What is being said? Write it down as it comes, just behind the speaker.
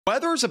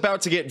Weather is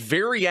about to get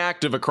very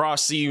active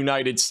across the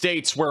United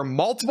States, where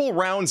multiple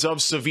rounds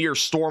of severe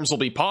storms will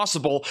be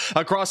possible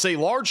across a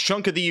large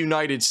chunk of the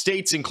United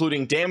States,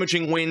 including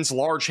damaging winds,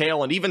 large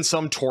hail, and even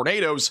some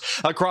tornadoes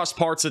across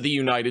parts of the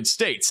United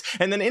States.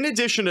 And then in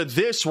addition to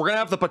this, we're going to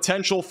have the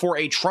potential for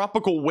a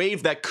tropical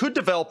wave that could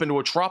develop into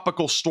a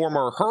tropical storm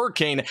or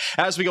hurricane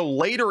as we go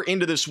later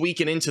into this week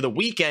and into the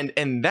weekend,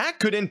 and that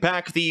could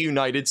impact the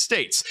United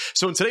States.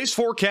 So in today's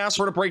forecast,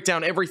 we're going to break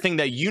down everything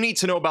that you need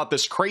to know about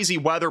this crazy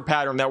weather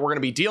pattern that we're going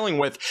to be dealing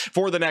with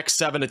for the next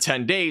 7 to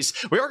 10 days.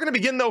 We are going to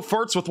begin though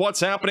first with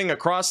what's happening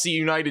across the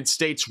United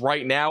States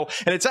right now,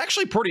 and it's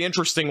actually pretty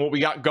interesting what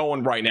we got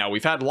going right now.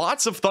 We've had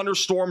lots of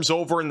thunderstorms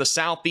over in the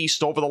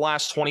southeast over the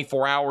last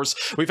 24 hours.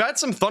 We've had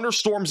some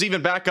thunderstorms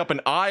even back up in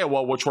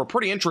Iowa, which were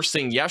pretty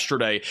interesting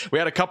yesterday. We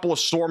had a couple of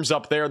storms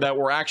up there that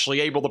were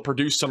actually able to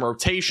produce some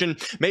rotation.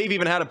 May have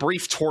even had a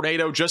brief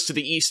tornado just to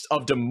the east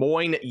of Des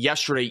Moines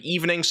yesterday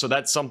evening, so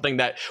that's something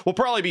that will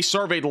probably be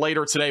surveyed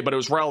later today, but it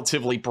was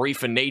relatively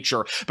brief in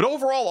nature. But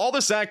overall, all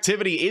this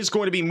activity is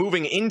going to be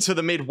moving into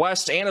the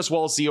Midwest and as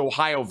well as the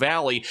Ohio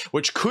Valley,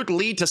 which could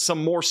lead to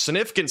some more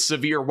significant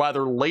severe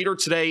weather later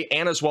today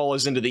and as well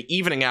as into the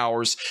evening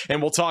hours.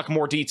 And we'll talk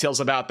more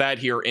details about that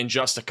here in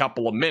just a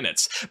couple of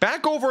minutes.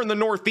 Back over in the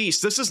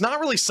Northeast, this is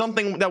not really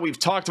something that we've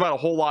talked about a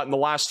whole lot in the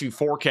last few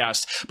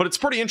forecasts, but it's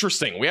pretty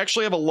interesting. We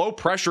actually have a low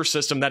pressure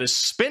system that is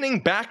spinning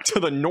back to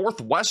the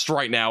northwest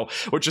right now,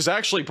 which has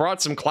actually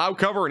brought some cloud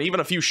cover and even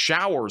a few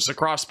showers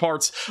across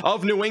parts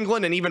of New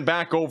England and even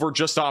back over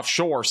just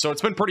offshore. So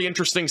it's been pretty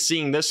interesting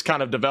seeing this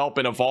kind of develop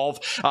and evolve.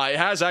 It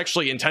has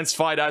actually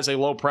intensified as a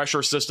low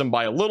pressure system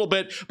by a little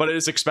bit, but it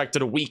is expected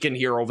to weaken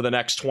here over the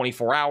next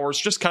 24 hours.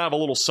 Just kind of a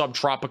little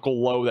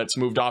subtropical low that's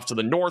moved off to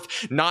the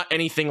north, not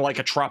anything like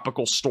a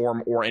tropical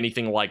storm or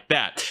anything like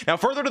that. Now,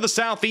 further to the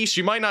southeast,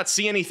 you might not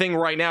see anything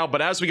right now,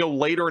 but as we go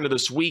later into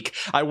this week,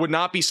 I would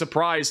not be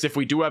surprised if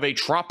we do have a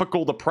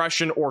tropical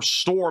depression or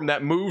storm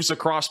that moves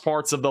across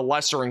parts of the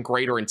lesser and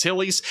greater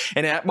Antilles,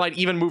 and that might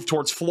even move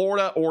towards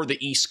Florida or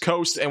the East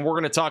Coast, and we're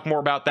going to talk more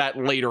about that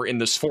later in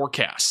this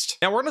forecast.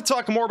 Now, we're going to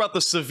talk more about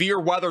the severe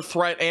weather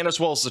threat and as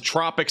well as the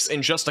tropics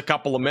in just a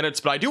couple of minutes,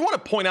 but I do want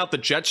to point out the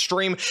jet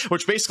stream,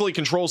 which basically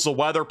controls the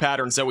weather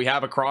patterns that we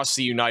have across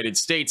the United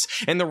States,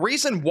 and the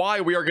reason why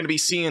we are going to be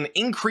seeing an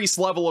increased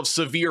level of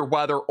severe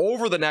weather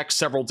over the next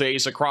several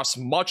days across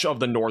much of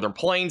the northern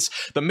plains,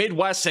 the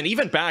Midwest, and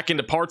even back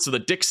into parts of the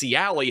Dixie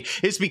Alley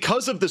is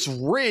because of this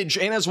ridge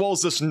and as well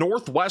as this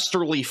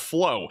northwesterly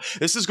flow.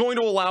 This is going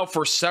to allow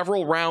for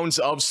several rounds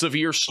of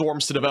severe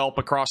storms to develop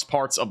across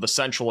parts of the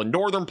central and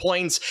northern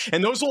plains,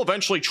 and those will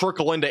eventually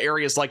trickle into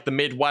areas like the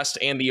Midwest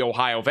and the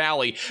Ohio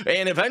Valley,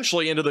 and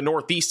eventually into the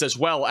Northeast as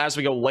well as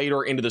we go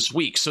later into this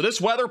week. So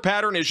this weather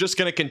pattern is just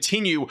going to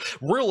continue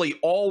really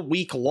all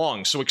week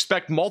long, so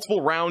expect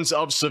multiple rounds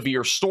of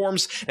severe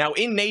storms. Now,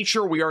 in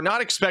nature, we are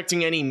not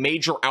expecting any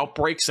major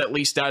outbreaks, at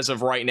least as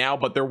of right now,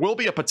 but there will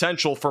be a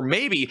potential for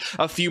maybe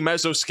a few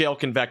mesoscale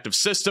convective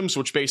systems,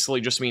 which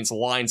basically just means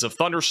lines of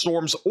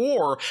thunderstorms,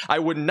 or I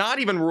would not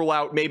even rule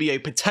out maybe a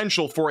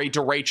potential for a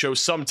derecho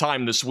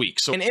sometime this week.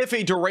 So, and if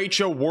a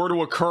derecho were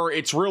to occur,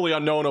 it's really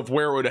unknown of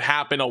where it would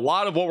happen. A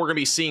lot of what we're going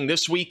to be seeing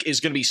this week is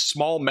going to be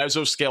small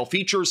mesoscale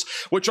features,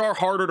 which are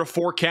harder to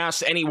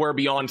forecast anywhere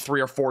beyond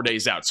 3 or 4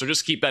 days out. So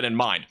just keep that in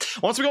mind.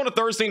 Once we go into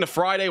Thursday into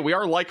Friday, we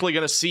are likely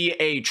going to see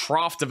a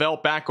trough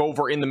develop back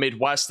over in the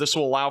Midwest. This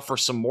will allow for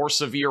some more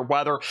severe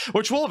weather,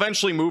 which will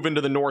eventually move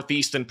into the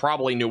Northeast and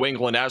probably New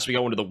England as we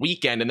go into the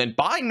weekend. And then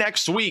by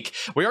next week,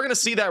 we are going to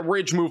see that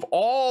ridge move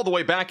all the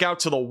way back out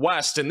to the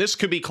west, and this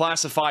could be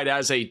classified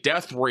as a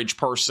death ridge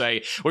per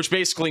se, which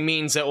basically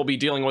means that we'll be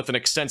dealing with an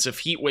extensive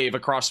heat wave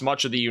across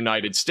much of the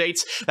United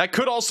States. That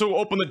could also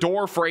open the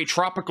door for a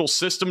tropical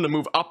system to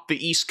move up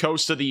the east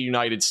coast of the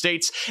United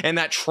States, and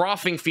that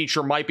troughing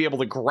feature might be able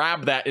to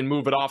grab that and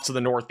move it off to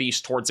the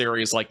northeast towards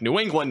areas like New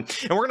England.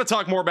 And we're going to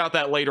talk more about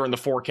that later in the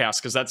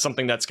forecast, because that's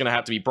something that's going to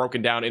have to be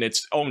broken down in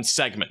its own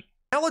segment.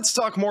 Now let's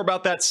talk more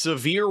about that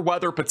severe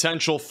weather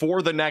potential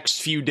for the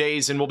next few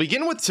days, and we'll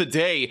begin with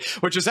today,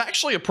 which is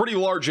actually a pretty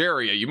large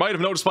area. You might have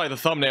noticed by the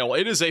thumbnail,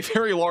 it is a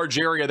very large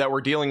area that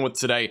we're dealing with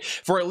today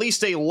for at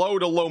least a low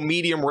to low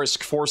medium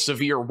risk for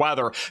severe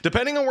weather.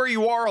 Depending on where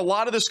you are, a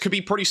lot of this could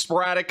be pretty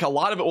sporadic. A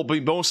lot of it will be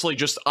mostly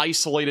just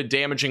isolated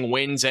damaging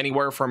winds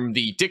anywhere from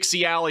the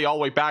Dixie Alley all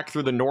the way back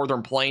through the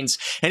northern plains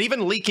and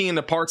even leaking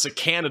into parts of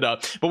Canada.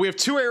 But we have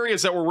two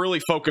areas that we're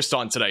really focused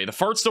on today. The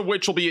first of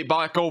which will be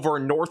back over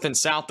in North and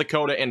South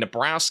Dakota and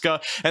Nebraska,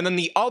 and then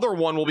the other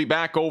one will be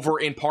back over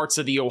in parts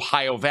of the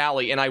Ohio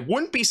Valley. And I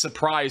wouldn't be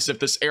surprised if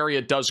this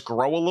area does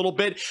grow a little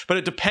bit, but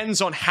it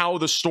depends on how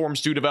the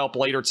storms do develop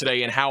later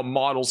today and how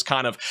models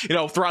kind of,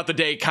 throughout the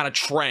day kind of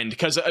trend.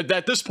 Because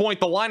at this point,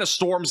 the line of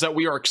storms that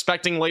we are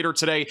expecting later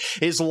today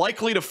is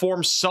likely to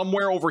form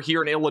somewhere over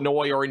here in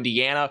Illinois or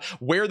Indiana.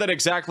 Where that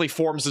exactly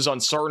forms is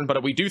uncertain,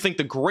 but we do think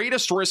the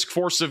greatest risk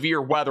for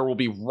severe weather will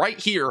be right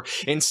here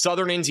in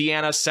southern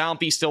Indiana,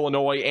 southeast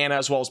Illinois, and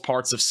as well as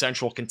parts of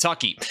central Kentucky.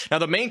 Kentucky. Now,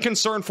 the main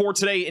concern for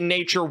today in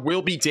nature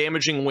will be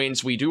damaging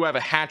winds. We do have a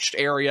hatched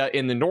area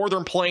in the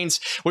northern plains,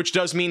 which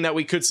does mean that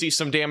we could see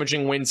some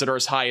damaging winds that are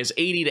as high as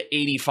 80 to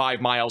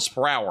 85 miles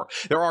per hour.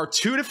 There are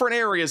two different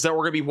areas that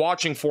we're going to be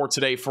watching for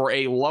today for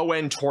a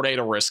low-end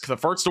tornado risk. The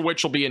first of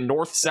which will be in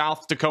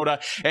South Dakota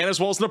and as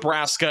well as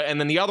Nebraska, and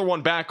then the other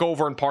one back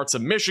over in parts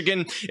of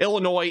Michigan,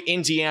 Illinois,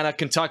 Indiana,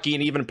 Kentucky,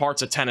 and even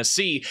parts of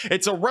Tennessee.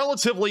 It's a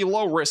relatively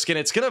low risk, and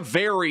it's going to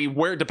vary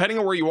depending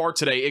on where you are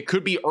today. It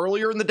could be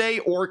earlier in the day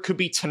or it could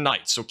be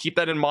tonight, so keep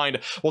that in mind.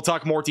 We'll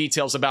talk more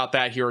details about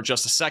that here in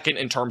just a second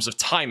in terms of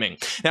timing.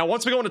 Now,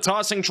 once we go into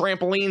tossing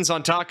trampolines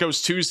on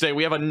Tacos Tuesday,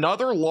 we have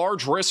another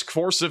large risk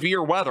for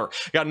severe weather.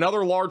 Got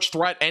another large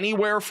threat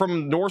anywhere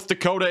from North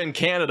Dakota and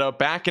Canada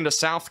back into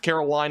South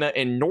Carolina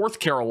and North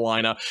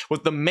Carolina,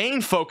 with the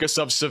main focus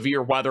of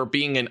severe weather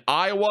being in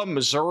Iowa,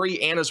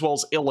 Missouri, and as well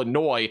as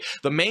Illinois.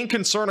 The main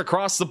concern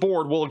across the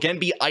board will again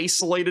be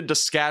isolated to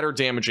scattered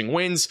damaging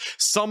winds.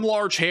 Some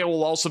large hail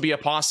will also be a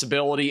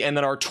possibility, and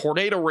then our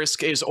tornado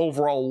risk is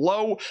overall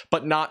low,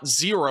 but not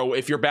zero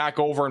if you're back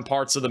over in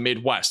parts of the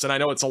Midwest. And I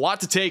know it's a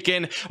lot to take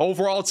in.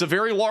 Overall, it's a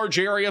very large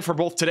area for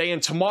both today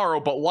and tomorrow,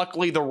 but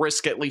luckily the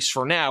risk, at least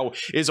for now,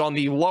 is on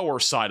the lower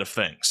side of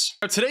things.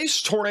 Now,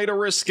 today's tornado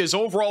risk is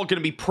overall going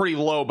to be pretty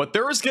low, but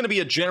there is going to be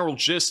a general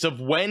gist of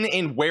when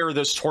and where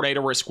this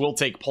tornado risk will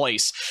take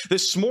place.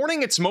 This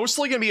morning, it's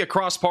mostly going to be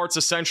across parts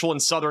of central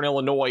and southern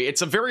Illinois.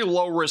 It's a very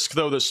low risk,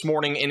 though, this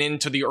morning and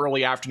into the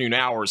early afternoon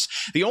hours.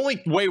 The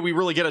only way we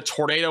really get a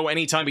tornado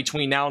anytime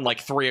between now and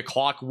like 3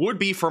 o'clock would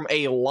be from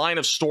a line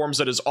of storms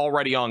that is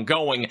already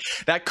ongoing.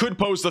 That could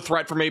pose the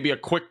threat for maybe a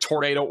quick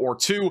tornado or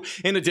two,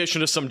 in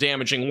addition to some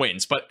damaging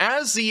winds. But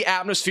as the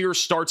atmosphere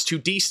starts to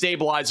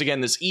destabilize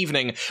again this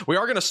evening, we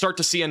are going to start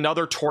to see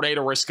another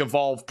tornado risk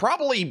evolve,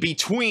 probably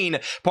between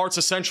parts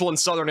of central and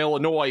southern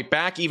Illinois,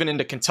 back even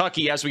into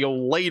Kentucky as we go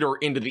later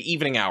into the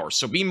evening hours.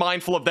 So be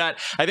mindful of that.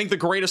 I think the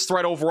greatest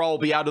threat overall will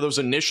be out of those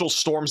initial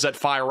storms that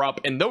fire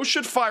up, and those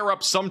should fire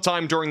up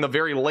sometime during the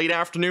very late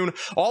afternoon,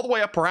 all the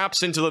way up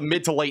perhaps into the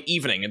mid to late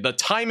evening. And the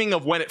timing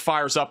of when it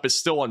fires up is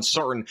still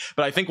uncertain,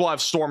 but I think we'll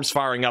have storms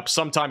firing up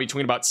sometime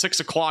between about 6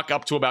 o'clock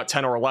up to about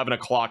 10 or 11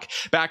 o'clock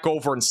back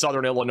over in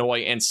southern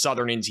Illinois and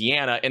southern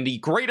Indiana. And the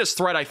greatest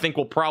threat, I think,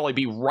 will probably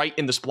be right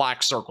in this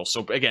black circle.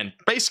 So again,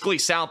 basically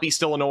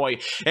southeast Illinois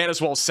and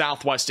as well as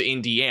southwest to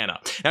Indiana.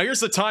 Now, here's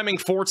the timing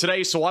for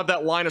today. So we'll have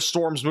that line of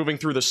storms moving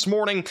through this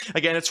morning.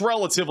 Again, it's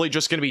relatively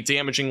just going to be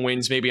damaging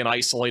winds, maybe an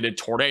isolated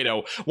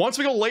tornado. Once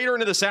we go later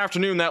into this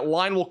afternoon, that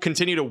line will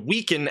continue to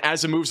weaken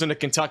as it moves into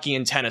Kentucky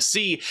and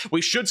Tennessee.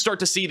 We should start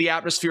to see the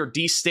atmosphere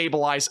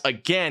destabilize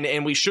again,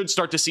 and we should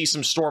start to see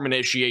some storm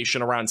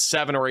initiation around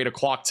 7 or 8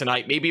 o'clock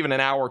tonight, maybe even an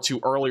hour or two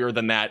earlier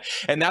than that.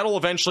 And that'll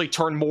eventually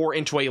turn more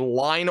into a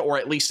line or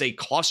at least a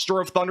cluster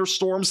of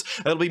thunderstorms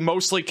that'll be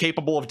mostly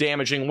capable of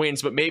damaging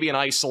winds, but maybe an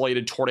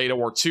isolated tornado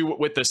or two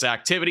with this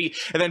activity.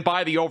 And then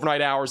by the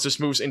overnight hours, this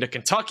moves into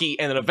Kentucky,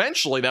 and then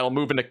eventually that'll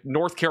move into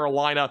North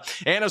Carolina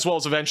and as well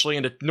as eventually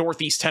into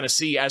northeast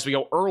Tennessee as we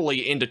go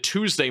early into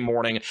Tuesday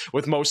morning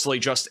with mostly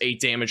just a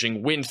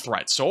damaging wind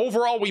threat. So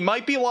overall, we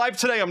might be live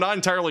today. I'm not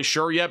entirely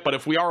sure yet, but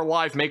if we are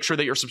live, make sure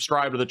that you're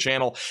subscribed to the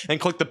channel and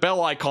click the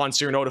bell icon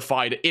so you're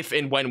notified if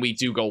and when we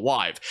do go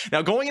live.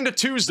 Now, going into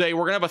Tuesday,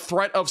 we're going to have a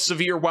threat of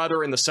severe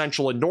weather in the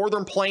central and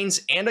northern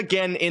plains and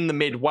again in the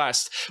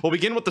Midwest. We'll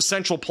begin with the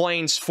central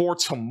plains for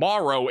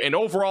tomorrow, and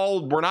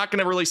overall, we're not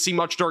going to really see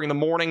much during the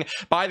morning.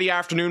 By the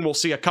afternoon, we'll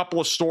see a couple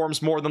of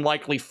storms more than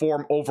likely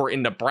form over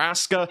in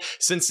Nebraska.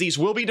 Since these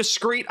will be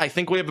discrete, I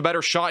think we have a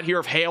better shot here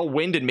of hail,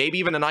 wind, and maybe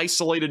even an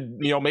isolated,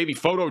 maybe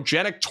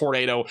photogenic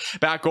tornado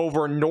back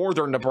over in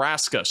northern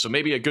Nebraska. So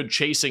maybe a good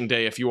chasing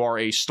day if you are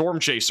a storm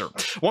chaser.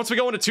 Once we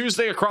go into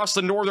Tuesday across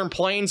the northern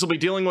plains, we'll be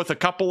dealing with a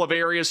couple of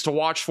areas to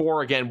watch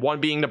for. Again, one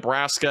being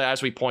Nebraska,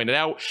 as we pointed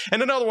out,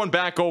 and another one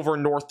back over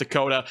in North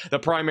Dakota. The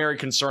primary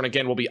concern,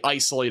 again, will be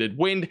isolated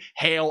wind,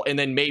 hail, and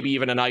then maybe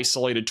even an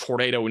isolated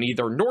tornado in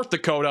either North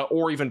Dakota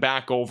or even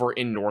back over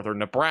in northern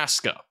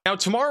Nebraska. Now,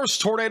 tomorrow's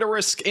tornado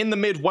risk in the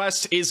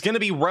Midwest is going to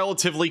be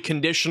relatively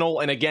conditional,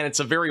 and again, it's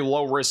a very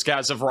low risk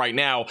as of right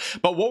now,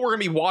 but what we're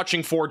going to be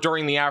watching for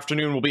during the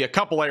afternoon will be a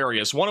couple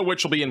areas, one of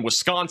which will be in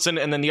Wisconsin,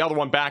 and then the other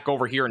one back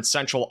over here in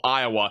central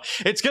Iowa.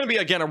 It's going to be,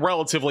 again, a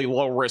relatively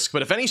low risk,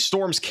 but if any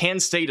storms can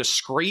stay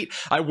discrete,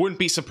 I wouldn't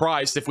be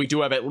surprised if we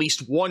do have at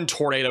least one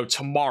tornado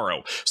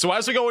tomorrow. So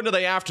as we go into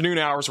the afternoon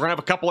hours, we're going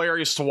to have a couple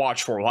areas to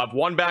watch for. We'll have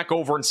one back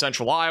over in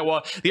central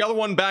Iowa, the other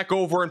one back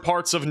over in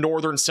parts of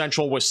northern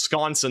central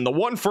Wisconsin. The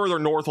one further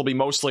north will be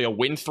mostly a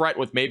wind threat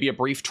with maybe a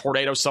brief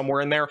tornado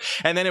somewhere in there.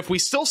 And then if we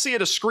still see a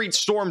discrete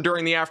storm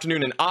during the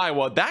afternoon in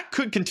Iowa, that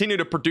could continue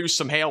to produce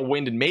some hail,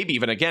 wind, and maybe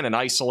even, again, an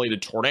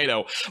isolated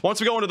tornado. Once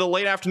we go into the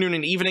late afternoon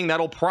and evening,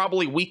 that'll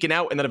probably weaken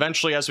out, and then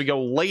eventually as we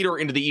go later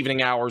into the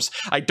evening hours,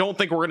 I don't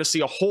think we're going to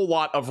see a whole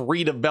lot of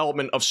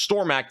redevelopment of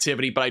storm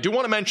activity, but I do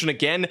want to mention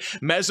again,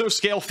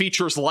 mesoscale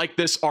features like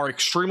this are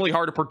extremely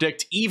hard to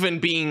predict, even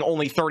being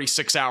only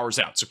 36 hours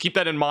out. So keep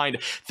that in mind.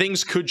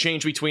 Things could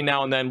change between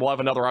now and then. We'll have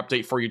another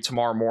update for you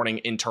tomorrow morning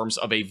in terms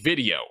of a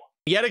video.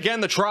 Yet again,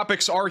 the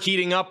tropics are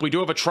heating up. We do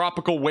have a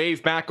tropical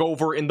wave back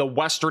over in the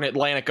western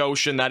Atlantic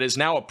Ocean that is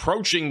now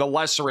approaching the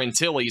Lesser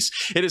Antilles.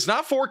 It is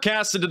not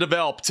forecasted to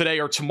develop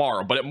today or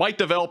tomorrow, but it might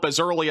develop as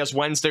early as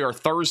Wednesday or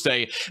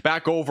Thursday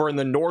back over in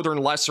the northern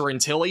Lesser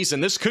Antilles,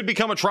 and this could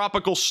become a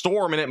tropical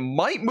storm, and it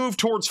might move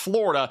towards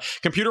Florida.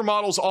 Computer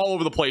models all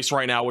over the place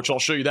right now, which I'll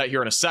show you that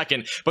here in a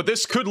second, but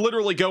this could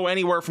literally go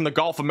anywhere from the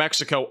Gulf of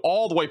Mexico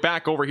all the way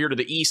back over here to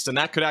the east, and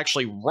that could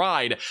actually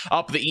ride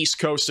up the east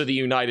coast of the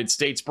United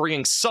States,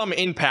 bringing some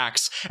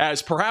impacts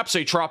as perhaps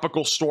a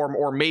tropical storm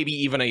or maybe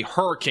even a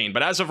hurricane.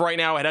 But as of right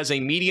now, it has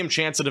a medium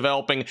chance of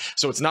developing,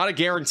 so it's not a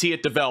guarantee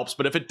it develops,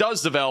 but if it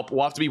does develop,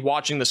 we'll have to be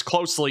watching this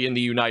closely in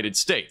the United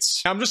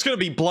States. Now, I'm just going to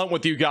be blunt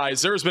with you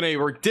guys. There's been a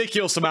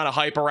ridiculous amount of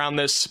hype around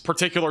this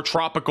particular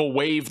tropical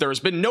wave.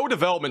 There's been no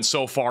development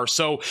so far,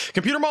 so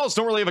computer models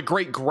don't really have a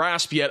great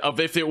grasp yet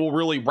of if it will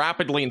really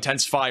rapidly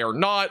intensify or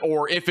not,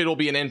 or if it'll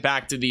be an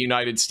impact to the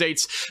United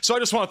States. So I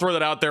just want to throw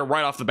that out there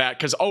right off the bat,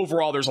 because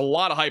overall, there's a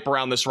lot of hype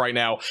around this right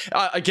now.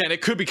 Again,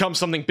 it could become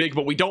something big,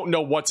 but we don't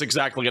know what's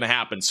exactly going to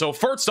happen. So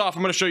first off,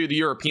 I'm going to show you the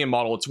European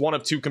model. It's one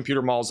of two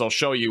computer models I'll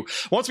show you.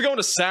 Once we go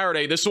into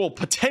Saturday, this will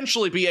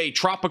potentially be a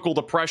tropical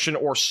depression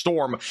or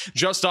storm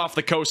just off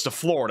the coast of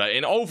Florida.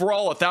 And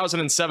overall,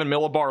 1007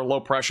 millibar low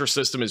pressure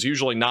system is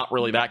usually not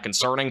really that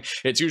concerning.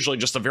 It's usually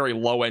just a very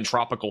low-end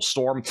tropical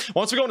storm.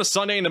 Once we go into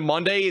Sunday into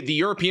Monday, the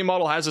European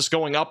model has us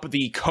going up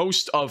the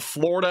coast of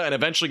Florida and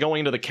eventually going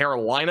into the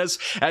Carolinas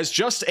as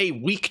just a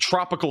weak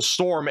tropical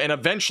storm, and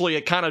eventually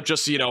it kind of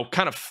just, you know,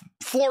 kind of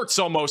flirts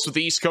almost with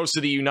the east coast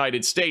of the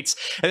United States,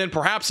 and then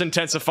perhaps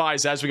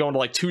intensifies as we go into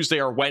like Tuesday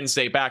or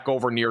Wednesday back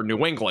over near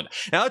New England.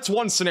 Now, that's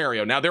one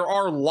scenario. Now, there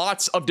are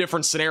lots of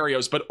different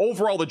scenarios, but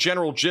overall, the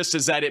general gist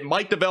is that it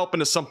might develop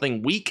into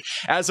something weak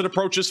as it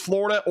approaches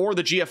Florida, or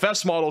the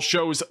GFS model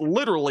shows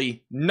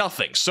literally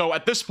nothing. So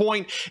at this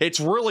point, it's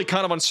really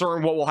kind of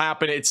uncertain what will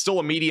happen. It's still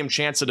a medium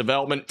chance of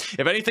development.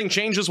 If anything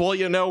changes, we'll let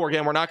you know.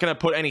 Again, we're not going to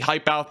put any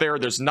hype out there.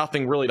 There's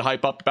nothing really to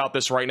hype up about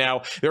this right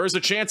now. There is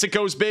a chance it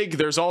goes big.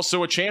 There's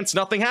also a chance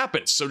nothing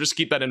happens, so just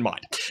keep that in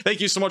mind. Thank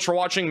you so much for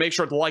watching. Make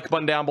sure to hit the like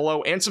button down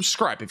below and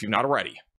subscribe if you've not already.